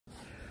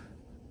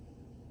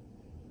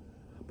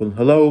But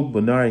hello,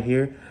 Bernard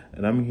here,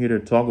 and I'm here to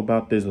talk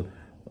about this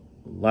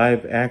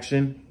live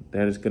action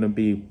that is going to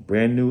be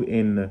brand new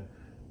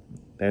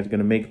that's going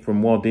to make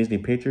from Walt Disney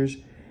Pictures,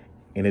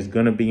 and it's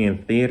going to be in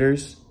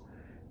theaters.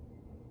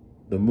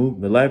 The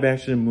live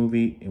action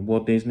movie in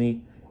Walt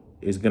Disney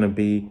is going to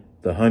be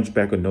The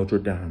Hunchback of Notre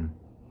Dame.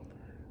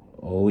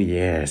 Oh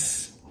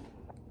yes.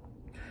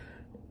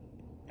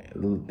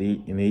 In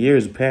the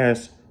years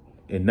past,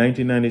 in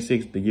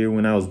 1996, the year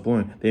when I was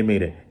born, they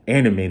made it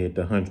animated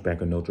The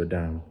Hunchback of Notre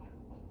Dame.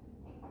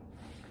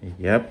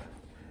 Yep.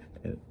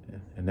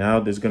 And now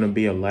there's going to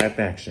be a live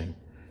action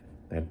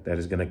that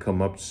is going to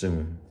come up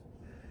soon.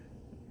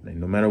 And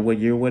no matter what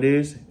year what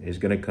is, it's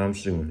going to come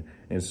soon.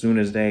 As soon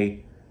as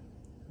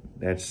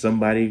that's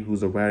somebody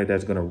who's a writer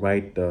that's going to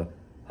write The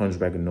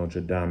Hunchback of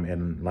Notre Dame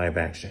in live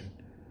action.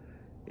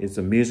 It's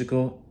a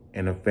musical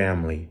and a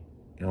family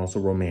and also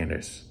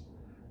romantic.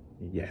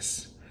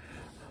 Yes.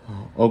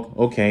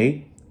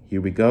 Okay,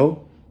 here we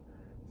go.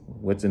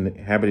 What's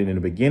happening in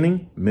the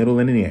beginning, middle,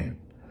 and the end.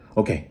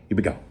 Okay, here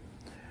we go.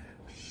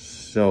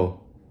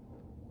 So,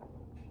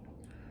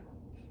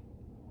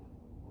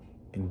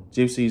 and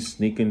gypsies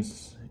sneaking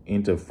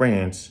into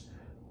France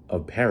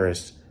of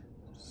Paris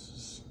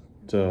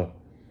to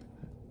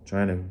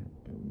trying to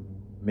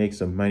make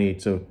some money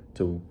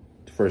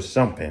for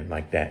something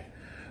like that.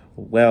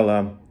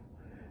 Well,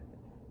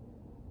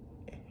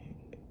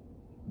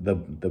 the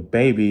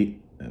baby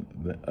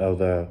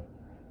of a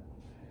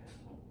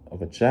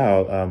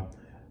child,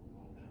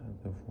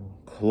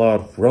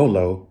 Claude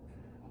Frollo,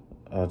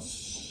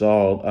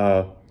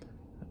 saw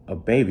a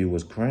baby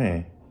was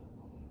crying,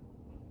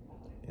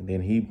 and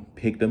then he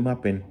picked him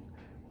up and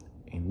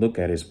looked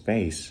at his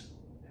face.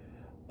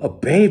 A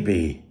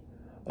baby,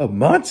 a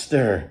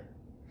monster.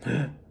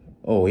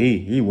 Oh,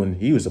 he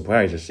was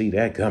surprised to see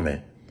that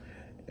coming.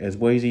 As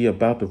well as he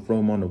about to throw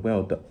him on the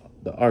well,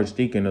 the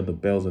archdeacon of the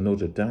bells of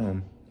Notre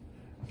Dame,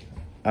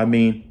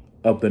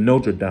 of the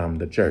Notre Dame,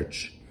 the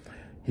church,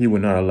 he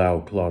would not allow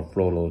Claude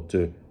Frollo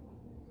to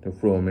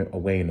throw him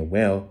away in the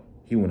well.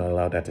 He would not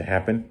allow that to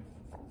happen.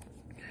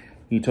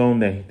 He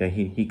told him that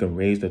he could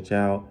raise the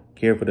child,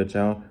 care for the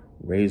child,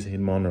 raise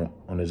him on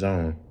his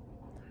own.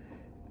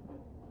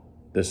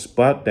 The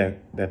spot that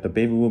the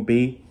baby will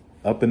be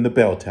up in the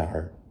bell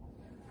tower.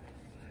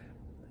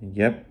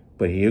 Yep,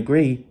 but he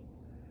agreed.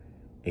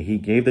 And he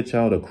gave the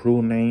child a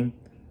cruel name.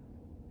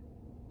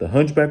 The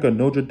Hunchback of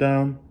Notre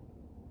Dame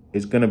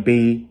is going to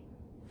be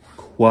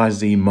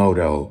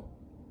Quasimodo.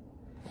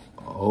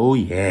 Oh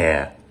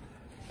yeah.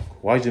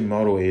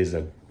 Quasimodo is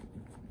a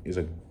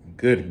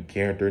good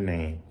character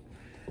name.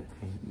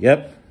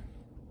 Yep.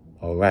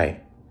 All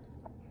right.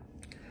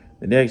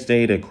 The next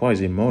day that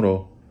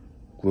Quasimodo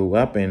grew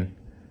up and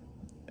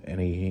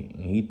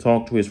he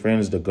talked to his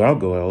friends, the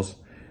gargoyles,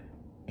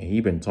 and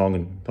he been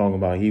talking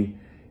about he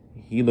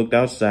looked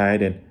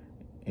outside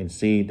and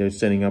see they're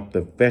setting up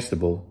the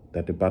festival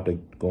that they're about to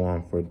go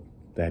on for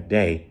that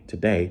day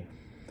today.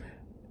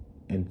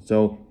 And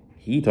so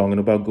he talking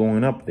about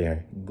going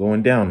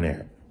down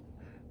there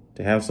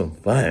to have some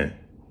fun.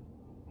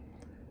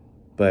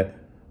 But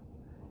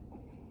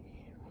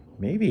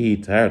maybe he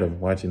tired of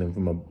watching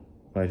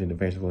the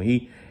festival.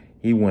 He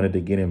wanted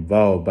to get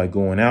involved by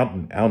going out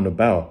and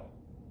about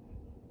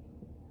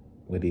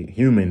where the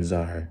humans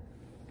are.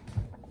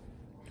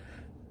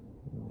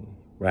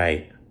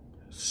 Right.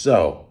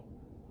 So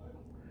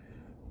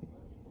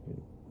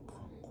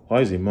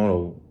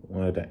Quasimodo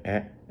wanted to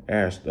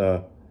ask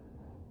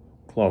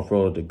Claude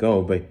Frollo to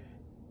go, but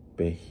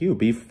he'll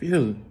be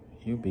furious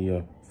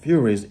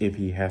if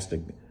he asked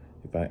him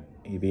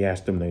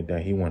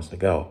that he wants to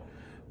go.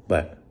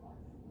 But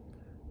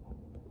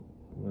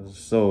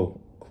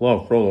so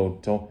Claude Frollo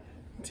tell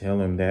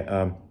him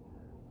that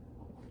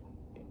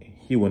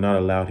he will not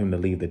allow him to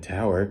leave the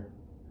tower.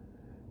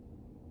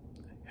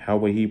 How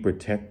will he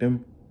protect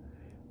him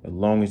as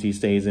long as he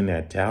stays in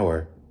that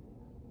tower?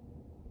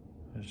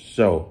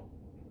 So,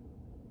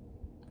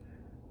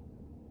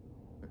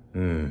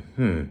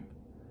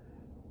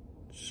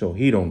 so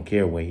he don't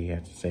care what he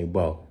has to say.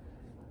 Well,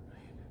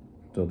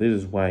 so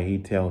this is why he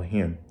tell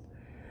him,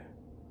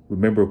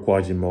 remember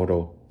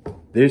Quasimodo,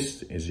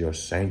 this is your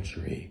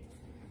sanctuary.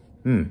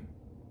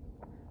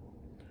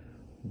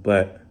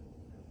 But,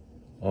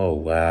 oh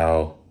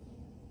wow.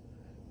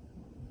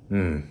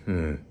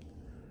 So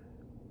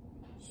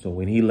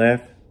when he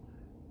left,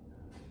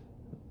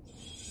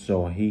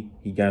 so he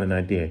got an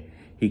idea.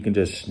 He can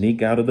just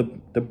sneak out of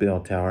the bell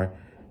tower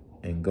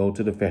and go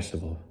to the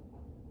festival.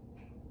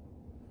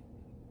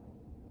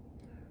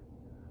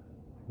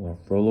 Well,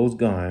 Frollo's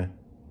gone.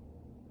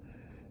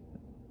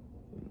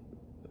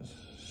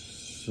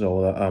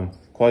 So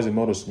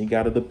Quasimodo sneaked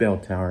out of the bell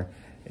tower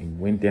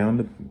and went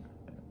down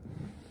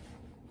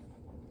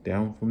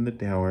from the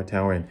tower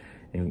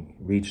and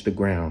reached the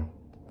ground.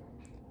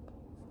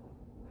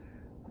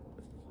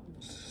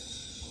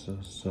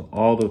 So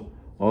all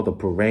the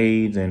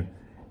parades and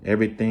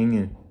everything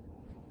and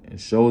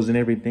shows and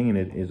everything, and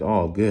it is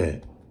all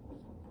good.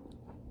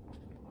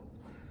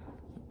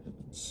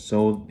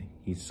 So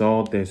he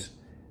saw this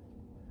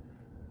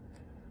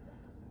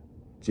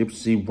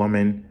gypsy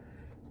woman.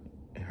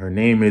 Her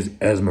name is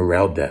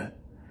Esmeralda.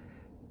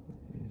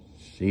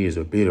 She is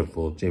a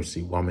beautiful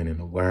gypsy woman in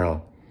the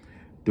world,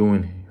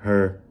 doing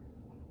her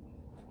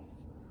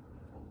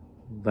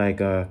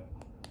like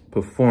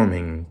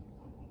performing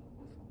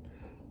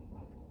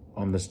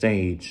on the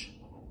stage,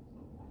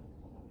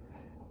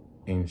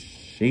 and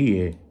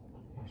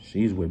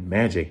she's with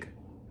magic.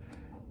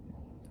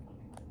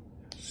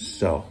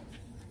 So,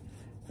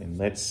 and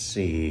let's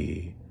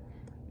see,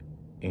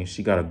 and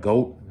she got a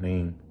goat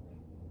named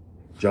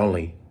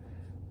Jolly.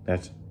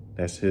 That's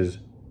his.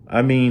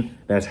 I mean,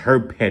 that's her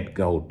pet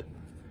goat.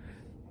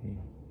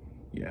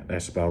 Yeah,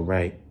 that's about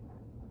right.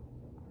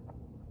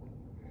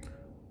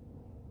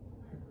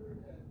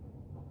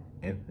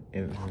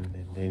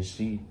 And then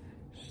she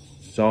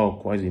saw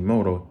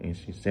Quasimodo and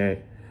she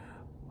said,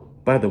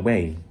 "By the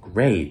way,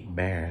 great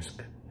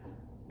mask."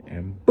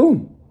 And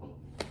boom.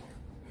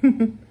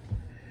 And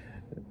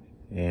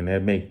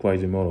that made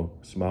Quasimodo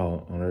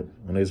smile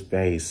on his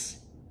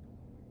face.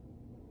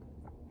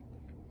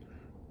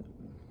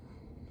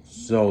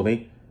 So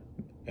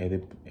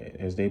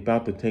as they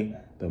about to take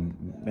the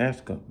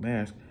mask,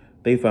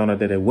 they found out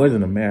that it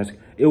wasn't a mask.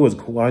 It was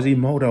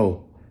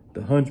Quasimodo,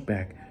 the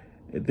Hunchback.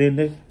 And then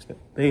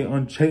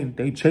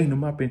they chained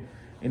him up and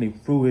they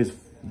threw his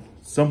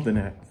something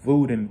at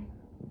food and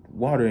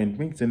water and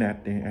drinks and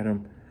that thing at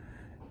him.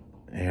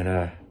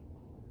 And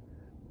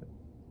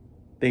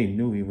they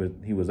knew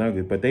he was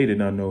ugly, but they did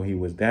not know he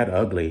was that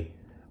ugly.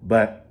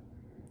 But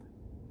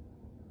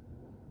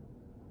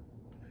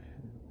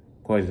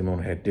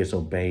Quasimodo had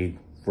disobeyed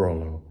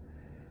Frollo.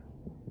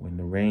 When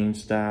the rain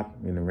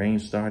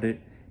started,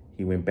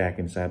 he went back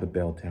inside the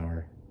bell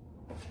tower.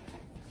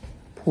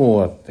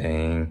 Poor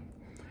thing.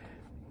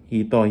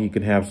 He thought he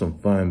could have some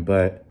fun,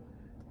 but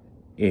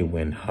it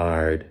went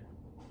hard.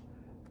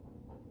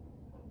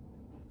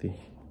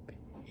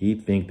 He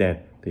think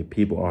that the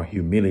people are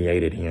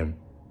humiliated him.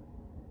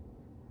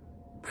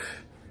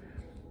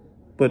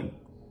 But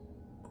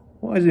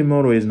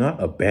Quasimodo is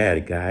not a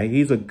bad guy.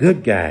 He's a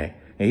good guy,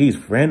 and he's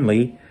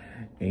friendly,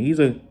 and he's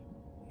a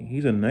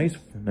nice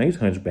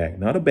hunchback,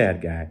 not a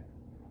bad guy.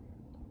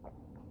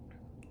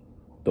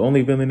 The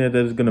only villain that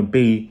is gonna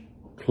be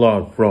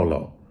Claude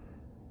Frollo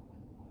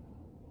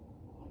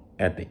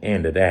at the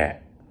end of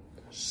that.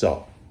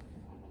 So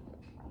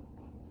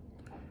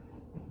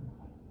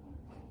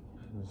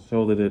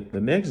the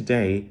next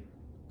day,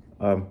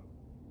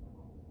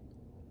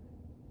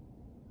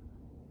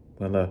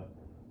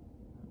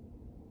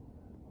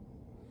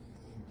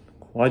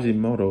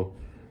 Quasimodo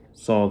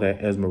saw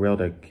that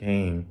Esmeralda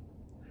came.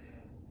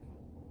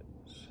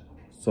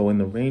 So in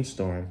the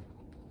rainstorm,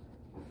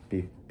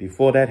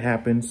 before that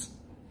happens,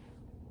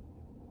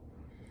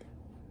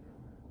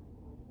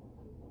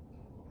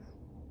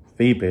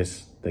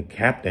 Phoebus, the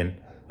captain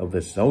of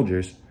the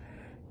soldiers,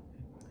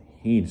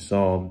 he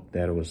saw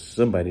that it was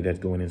somebody that's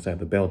going inside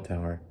the bell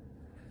tower,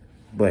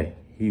 but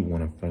he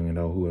wanted to find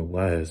out who it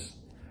was.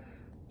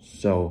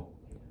 So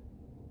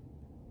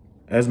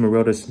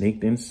Esmeralda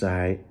sneaked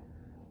inside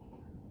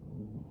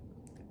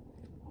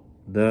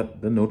the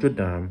Notre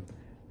Dame,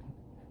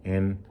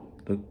 and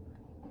the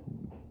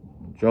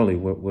Jolly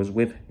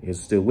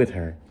is still with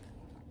her.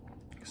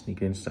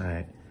 Sneak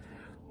inside.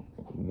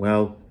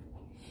 Well,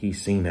 he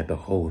seen that the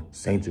whole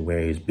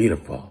sanctuary is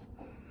beautiful.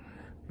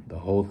 The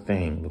whole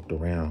thing, looked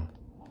around.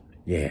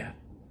 Yeah.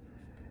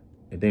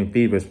 And then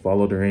Phoebus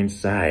followed her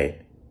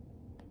inside.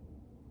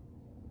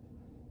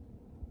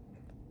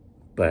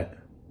 But,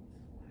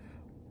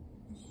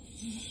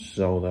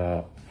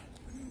 so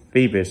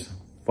Phoebus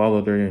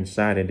followed her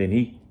inside, and then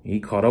he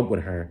caught up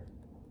with her.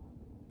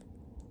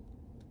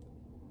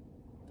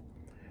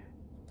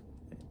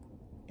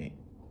 And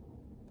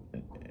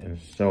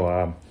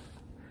so,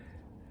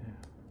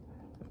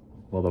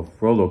 the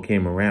Frollo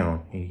came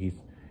around, he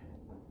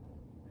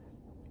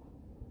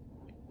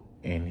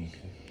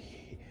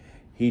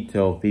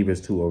told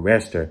Phoebus to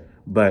arrest her,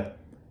 but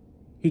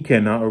he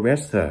cannot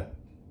arrest her.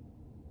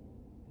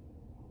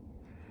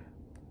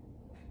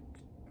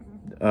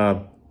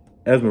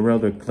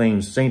 Esmeralda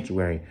claims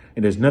sanctuary,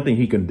 and there's nothing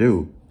he can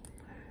do.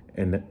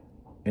 And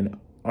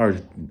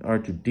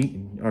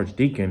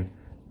Archdeacon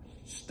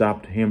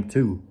stopped him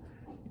too.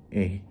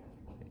 And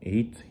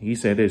he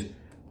said this,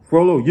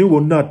 "Frollo, you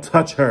will not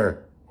touch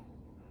her."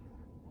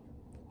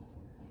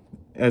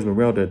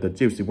 Esmeralda, the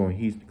gypsy woman,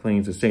 he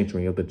claims the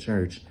sanctuary of the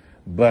church,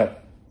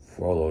 but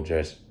Frollo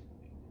just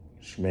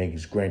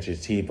scrunch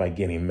his teeth by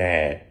getting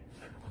mad.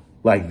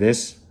 Like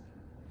this.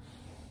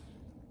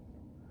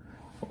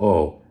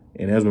 Oh,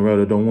 and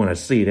Esmeralda don't want to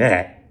see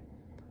that.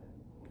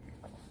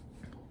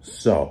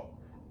 So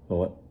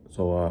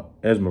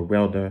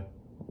Esmeralda,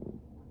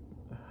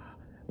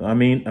 I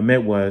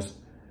meant was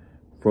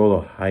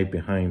Frollo hide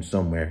behind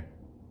somewhere.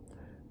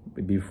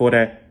 Before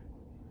that,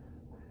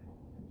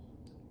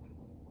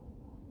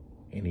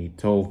 and he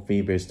told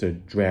Phoebus to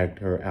drag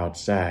her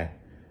outside.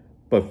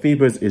 But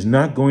Phoebus is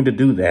not going to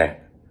do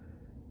that.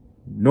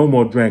 No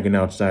more dragging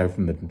outside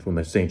from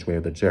the sanctuary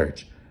of the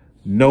church.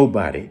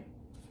 Nobody.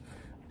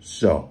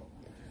 So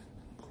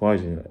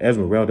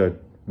Esmeralda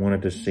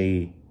wanted to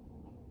see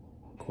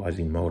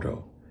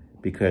Quasimodo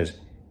because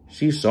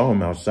she saw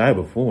him outside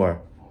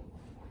before.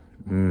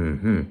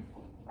 And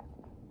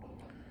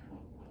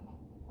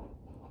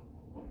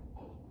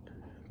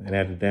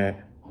after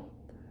that,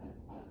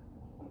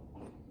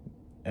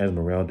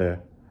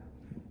 Esmeralda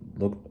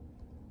looked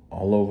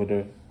all over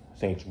the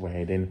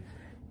sanctuary,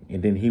 and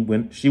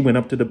then she went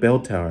up to the bell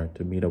tower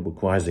to meet up with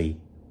Quasi.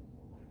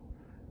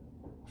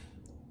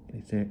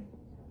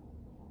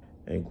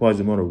 And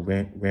Quasimodo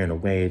ran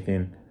away, and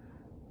then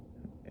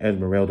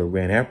Esmeralda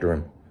ran after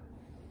him,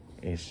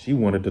 and she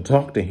wanted to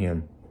talk to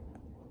him.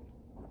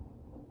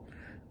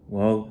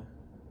 Well,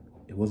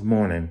 it was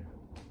morning.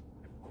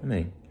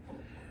 Then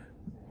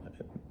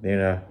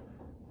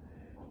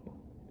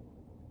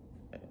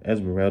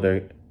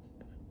Esmeralda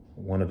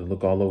wanted to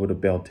look all over the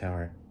bell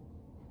tower.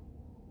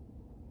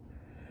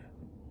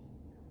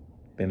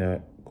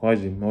 Then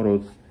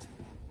Quasimodo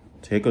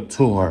take a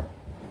tour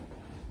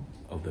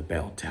of the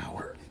bell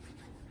tower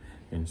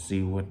and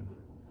see what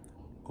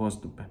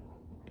caused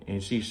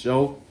and he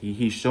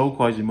showed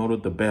Quasimodo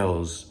the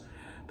bells,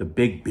 the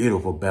big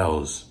beautiful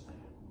bells.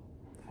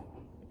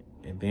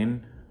 And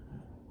then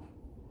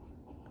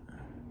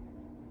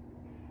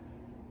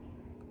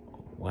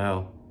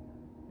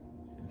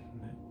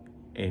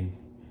and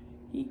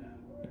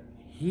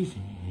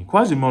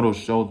Quasimodo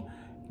showed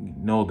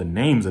the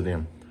names of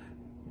them.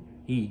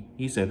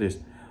 He said this: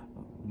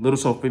 Little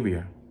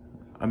Sophia,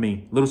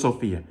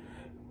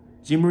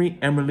 Jimmy,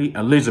 Emily,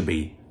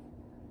 Elizabeth.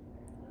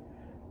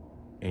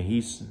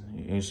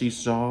 And she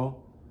saw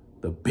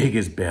the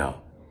biggest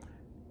bell.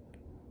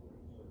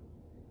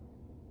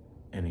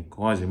 And then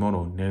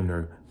Quasimodo named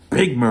her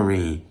Big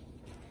Marie.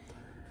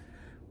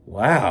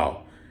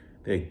 Wow,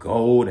 they're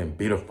gold and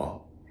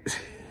beautiful.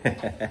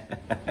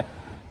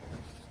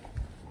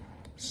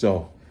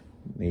 So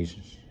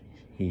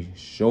he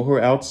showed her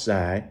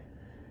outside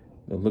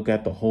to look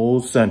at the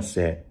whole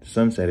sunset. The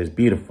sunset is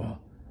beautiful.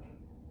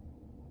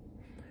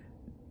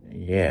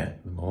 Yeah,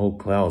 the whole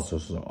clouds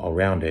was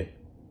around it.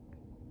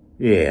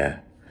 Yeah,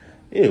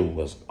 it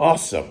was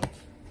awesome.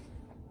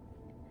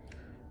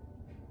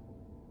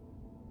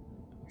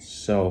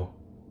 So,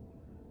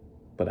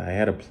 but I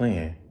had a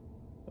plan.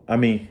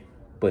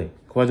 But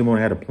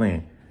Quasimodo had a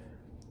plan.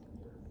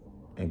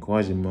 And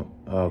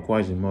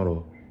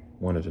Quasimodo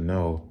wanted to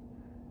know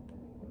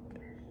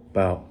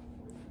about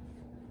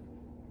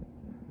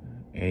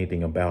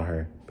anything about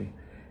her.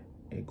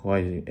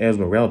 And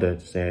Esmeralda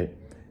said,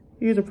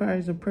 "You're the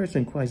prize of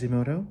person,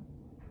 Quasimodo.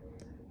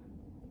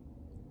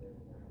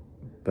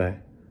 But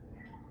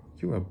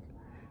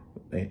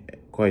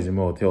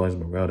Quasimodo tell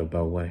Esmeralda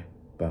about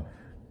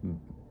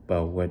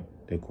what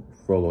the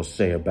Frollo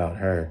say about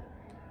her.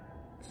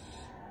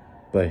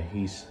 But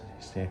he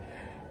said,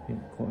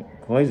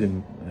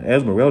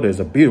 Esmeralda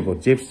is a beautiful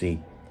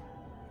gypsy.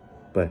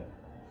 But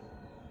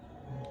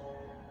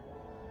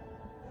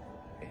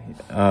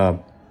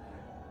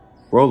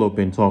Frollo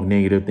been talking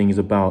negative things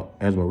about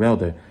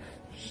Esmeralda.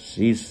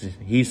 He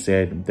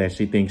said that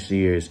she thinks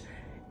she is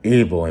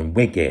evil and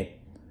wicked.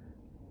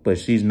 But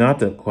she's not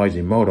the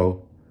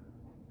Quasimodo.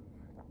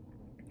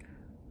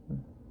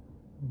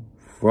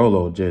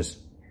 Frollo just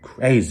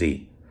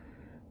crazy.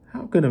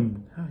 How could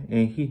him?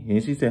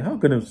 And she said, how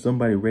could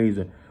somebody raise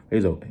a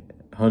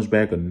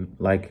hunchback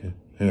like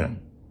him?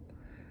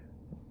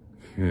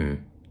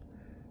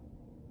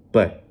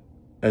 But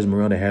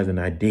Esmeralda has an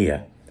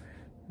idea.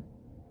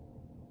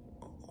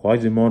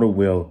 Quasimodo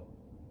will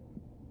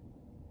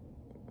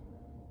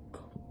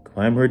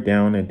climb her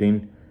down, and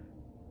then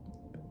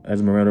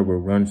Esmeralda will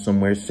run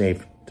somewhere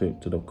safe to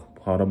the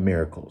pot of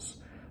miracles,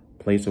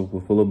 place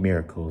full of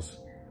miracles.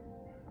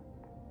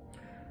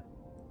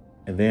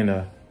 And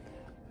then,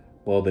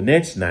 the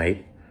next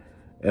night,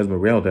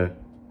 Esmeralda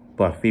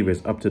brought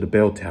Phoebus up to the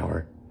bell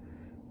tower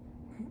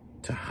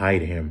to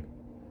hide him.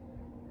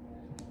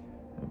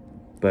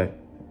 But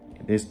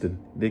this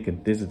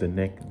is the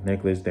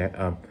necklace that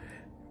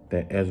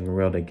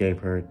Esmeralda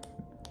gave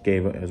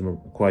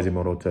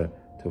Quasimodo to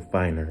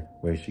find her.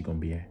 Where's she gonna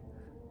be at?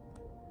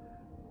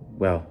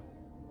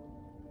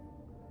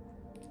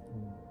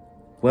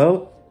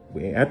 Well,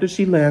 after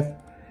she left,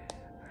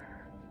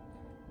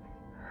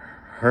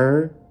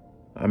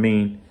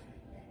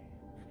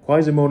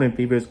 Quasimodo and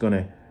Phoebus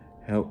gonna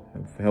help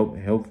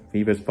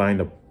Phoebus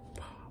find a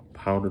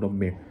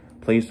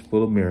place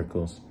full of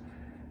miracles.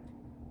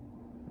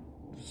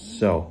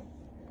 So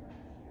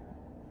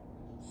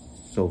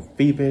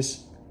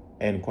Phoebus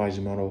and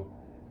Quasimodo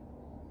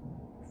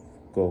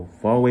go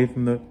far away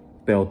from the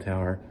bell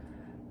tower,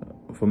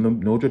 from the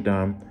Notre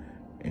Dame,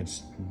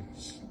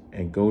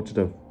 and go to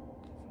the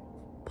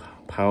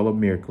pile of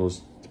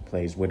miracles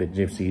place where the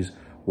gypsies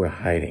were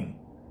hiding.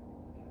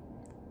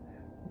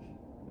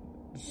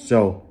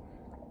 So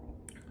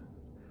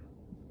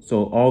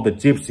all the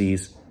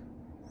gypsies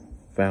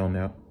found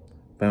out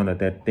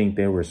that think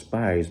they were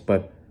spies,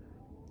 but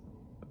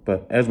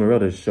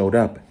Esmeralda showed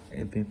up,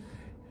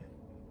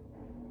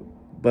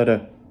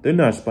 they're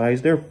not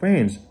spies, they're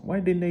friends. Why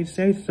didn't they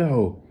say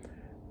so?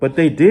 But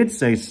they did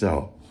say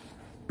so.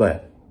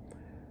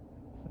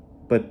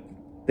 But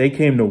they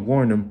came to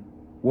warn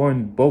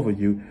both of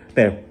you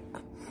that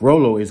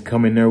Frollo is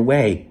coming their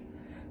way.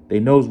 They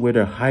knows where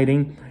they're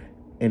hiding,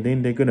 and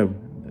then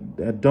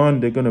at dawn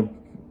they're gonna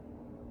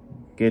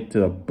get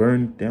to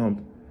burn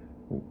down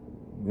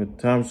with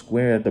Times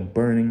Square at the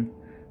burning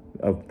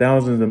of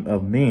thousands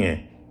of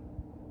men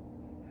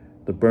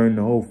to burn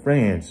the whole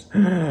France.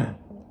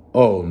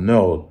 Oh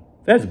no,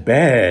 that's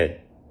bad.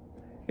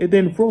 And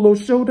then Frollo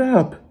showed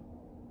up.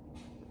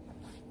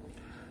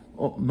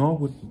 Oh no,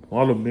 with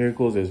all the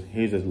miracles,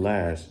 here's his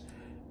last.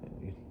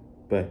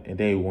 And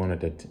they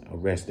wanted to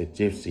arrest the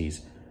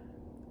gypsies.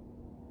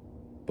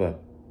 And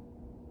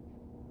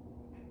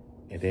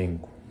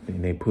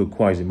they put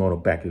Quasimodo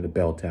back to the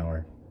bell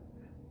tower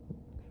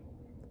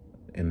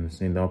and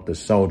send off the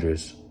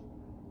soldiers.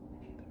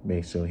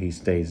 Make sure he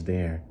stays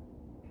there.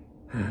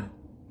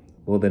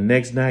 Well, the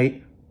next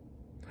night,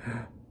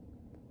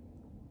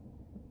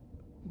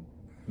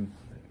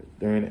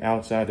 they're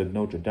outside of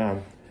Notre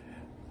Dame.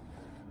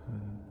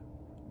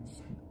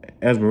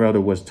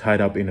 Esmeralda was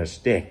tied up in a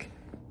stick.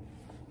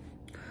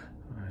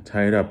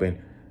 Tied up, and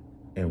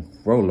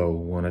Frollo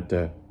wanted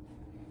to.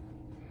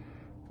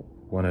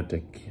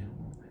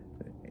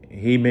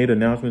 He made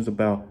announcements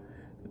about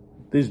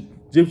this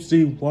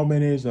gypsy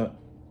woman is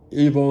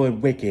evil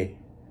and wicked.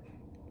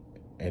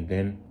 And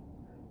then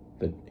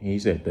he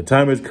said, "The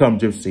time has come,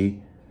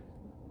 gypsy."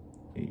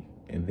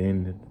 And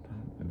then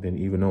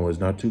even though it's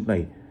not too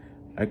late,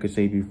 I could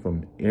save you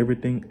from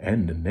everything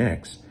and the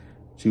next.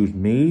 Choose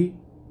me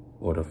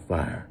or the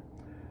fire.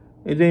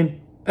 And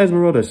then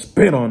Esmeralda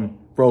spit on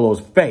Frollo's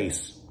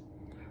face.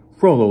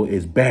 Frollo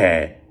is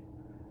bad.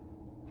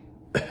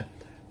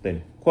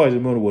 Then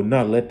Quasimodo will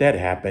not let that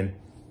happen.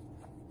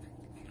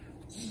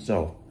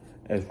 So,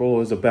 as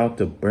Frollo is about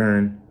to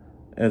burn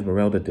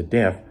Esmeralda to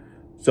death,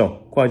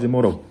 so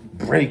Quasimodo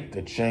break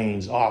the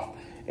chains off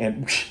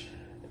and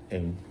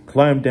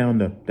climb down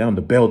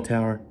the bell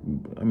tower.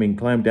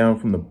 Climb down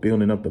from the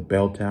building up the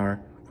bell tower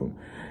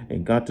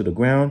and got to the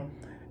ground.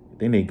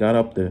 Then they got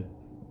up the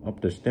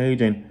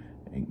stage and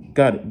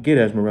get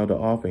Esmeralda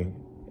off and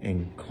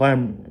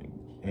climb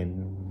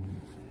and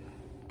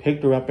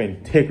picked her up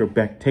and take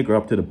her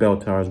up to the bell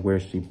towers where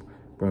she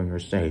bring her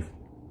safe.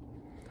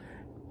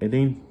 And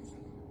then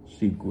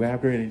she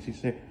grabbed her and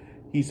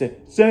he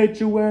said,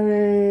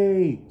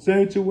 "Sanctuary!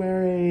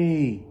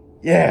 Sanctuary!"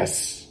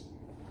 Yes!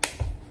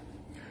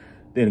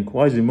 Then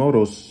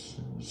Quasimodo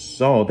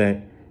saw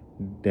that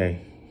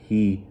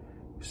he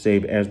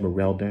saved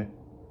Esmeralda.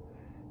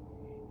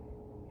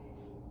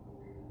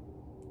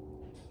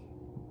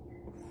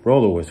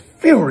 Frollo was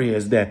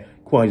furious that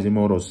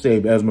Quasimodo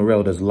saved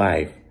Esmeralda's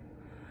life.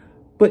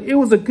 But it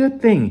was a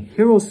good thing.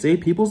 Heroes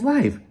save people's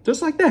life,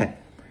 just like that.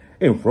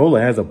 And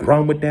Frollo has a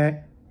problem with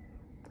that.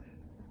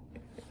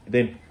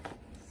 Then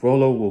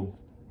Frollo will...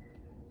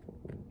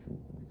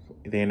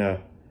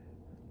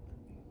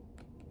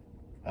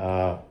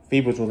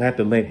 Phoebus will have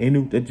to let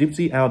the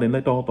gypsy out and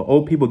let all the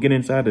old people get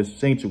inside the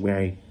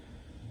sanctuary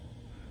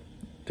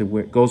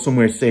to go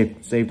somewhere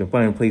safe to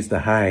find a place to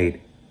hide.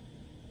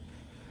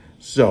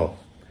 So,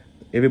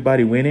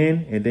 everybody went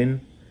in, and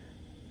then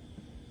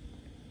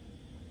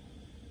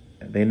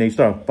they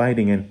started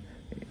fighting,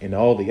 and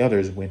all the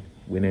others went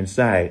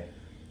inside,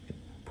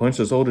 punched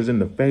the soldiers in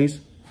the face,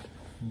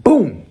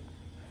 boom,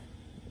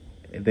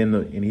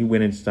 and he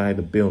went inside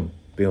the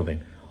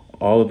building.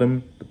 All of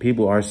them, the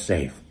people are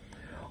safe.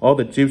 All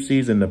the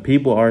gypsies and the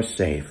people are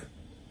safe.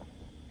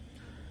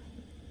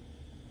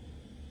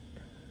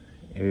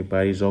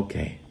 Everybody's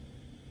okay.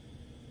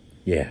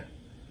 Yeah.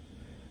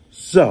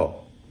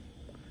 So,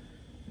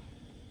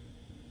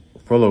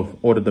 Frollo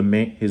ordered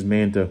his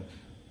man to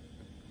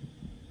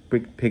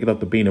pick it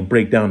up the beam and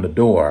break down the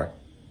door.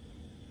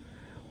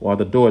 While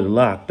the door is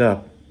locked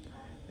up,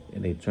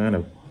 and they're trying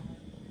to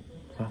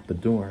lock the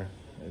door.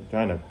 They're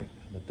trying to break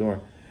the door.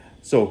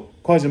 So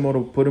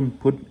Quasimodo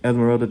put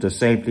Esmeralda to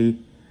safety,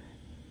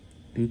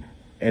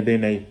 and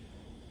then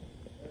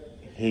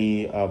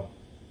he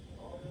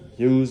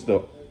used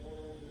the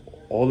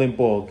olive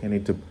oil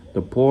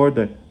to pour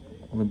the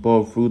olive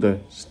oil through the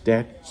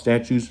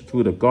statues,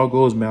 through the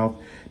gargoyle's mouth,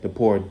 to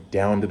pour it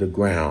down to the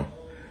ground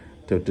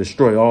to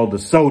destroy all the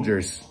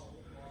soldiers.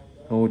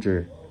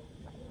 And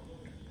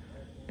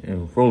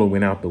Frollo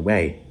went out the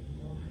way.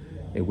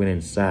 They went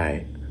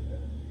inside.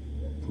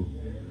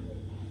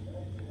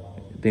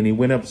 Then he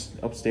went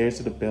upstairs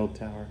to the bell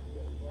tower.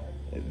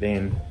 And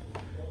then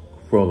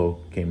Frollo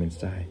came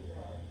inside.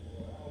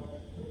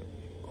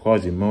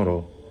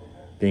 Quasimodo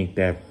think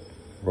that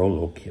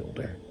Frollo killed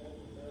her.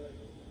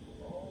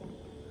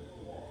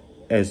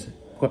 As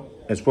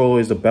Frollo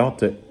is about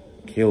to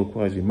kill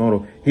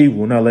Quasimodo, he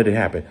will not let it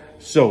happen.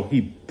 So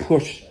he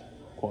pushed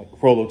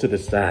Frollo to the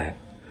side.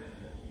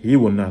 He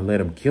will not let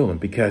him kill him,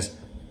 because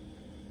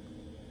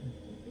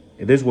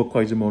this is what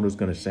Quasimodo is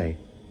going to say.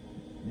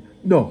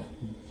 No,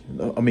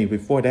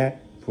 before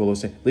that, Frollo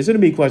said, "Listen to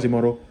me,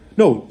 Quasimodo."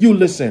 "No, you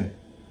listen.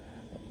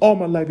 All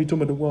my life you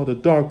told me the world a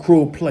dark,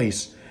 cruel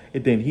place."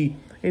 And then he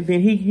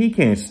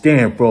can't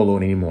stand Frollo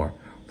anymore.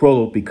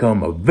 Frollo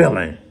become a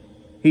villain.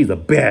 He's a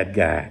bad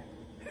guy.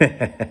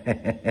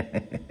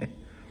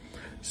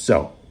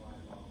 So,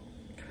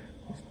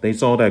 they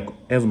saw that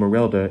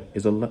Esmeralda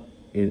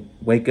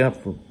wake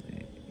up from,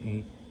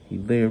 he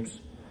lives.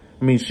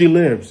 I mean, she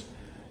lives.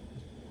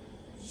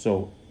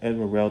 So,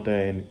 Esmeralda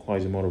and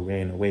Quasimodo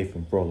ran away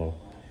from Frollo.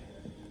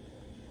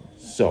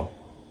 So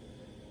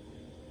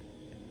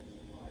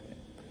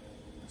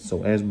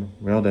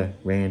Esmeralda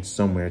ran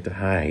somewhere to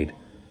hide.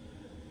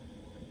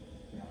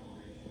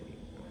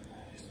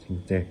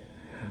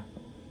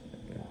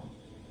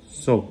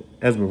 So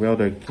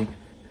Esmeralda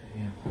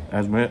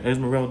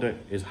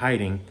is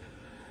hiding.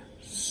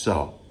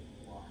 So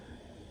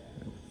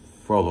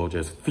Frollo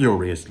just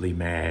furiously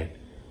mad.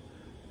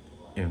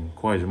 And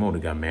Quasimodo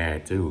got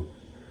mad too.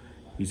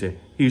 He said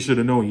he should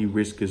have known he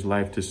risked his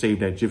life to save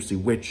that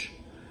gypsy witch.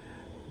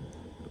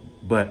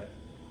 But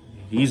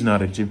she's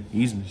not a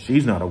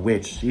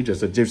witch. She's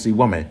just a gypsy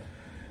woman.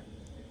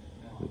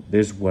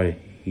 This is what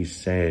he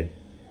said.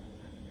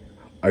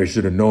 I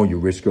should have known you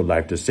risked your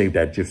life to save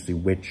that gypsy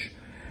witch.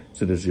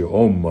 So that your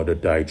own mother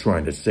died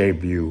trying to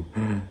save you.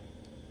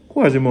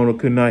 Quasimodo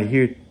could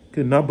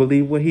not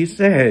believe what he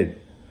said.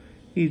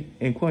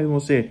 And Quasimodo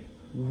said,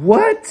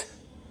 what?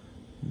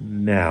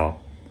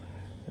 Now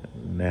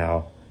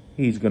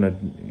he's gonna,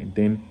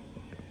 then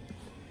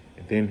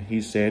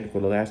he said for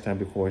the last time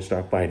before I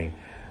start fighting,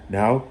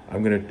 now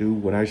I'm gonna do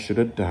what I should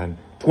have done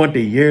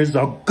 20 years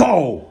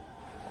ago.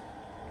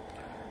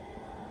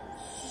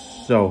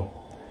 So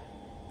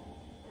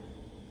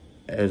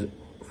as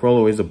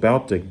Frollo is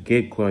about to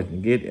get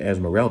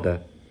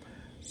Esmeralda,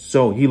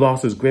 so he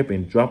lost his grip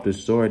and dropped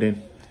his sword,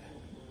 and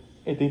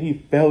then he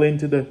fell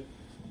into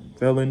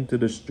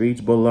the streets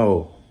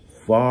below,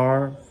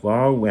 far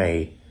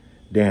away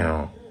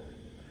down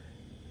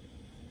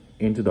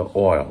into the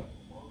oil.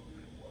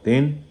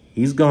 Then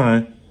he's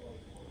gone.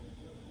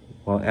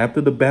 Well, after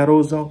the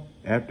battle's over,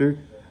 after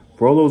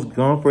Frollo's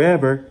gone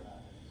forever,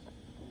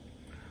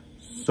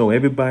 so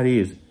everybody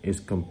is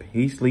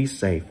completely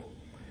safe.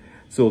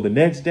 So the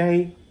next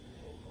day,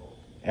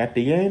 at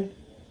the end,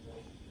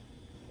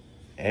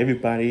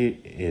 everybody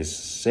is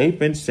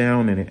safe and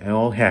sound and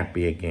all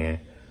happy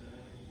again.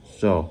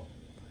 So,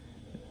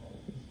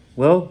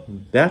 well,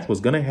 that's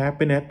what's going to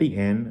happen at the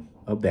end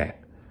of that.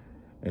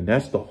 And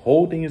that's the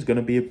whole thing is going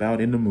to be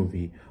about in the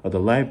movie of the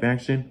live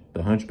action,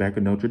 The Hunchback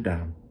of Notre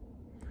Dame.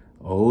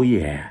 Oh,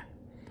 yeah.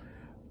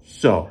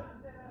 So,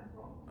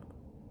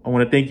 I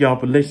want to thank y'all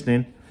for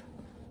listening.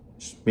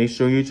 Make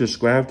sure you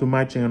subscribe to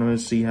my channel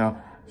and see how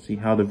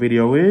the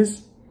video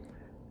is.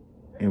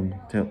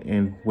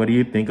 And what do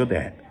you think of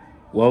that?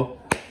 Well,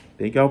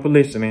 thank y'all for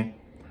listening.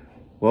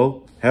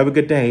 Well, have a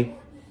good day.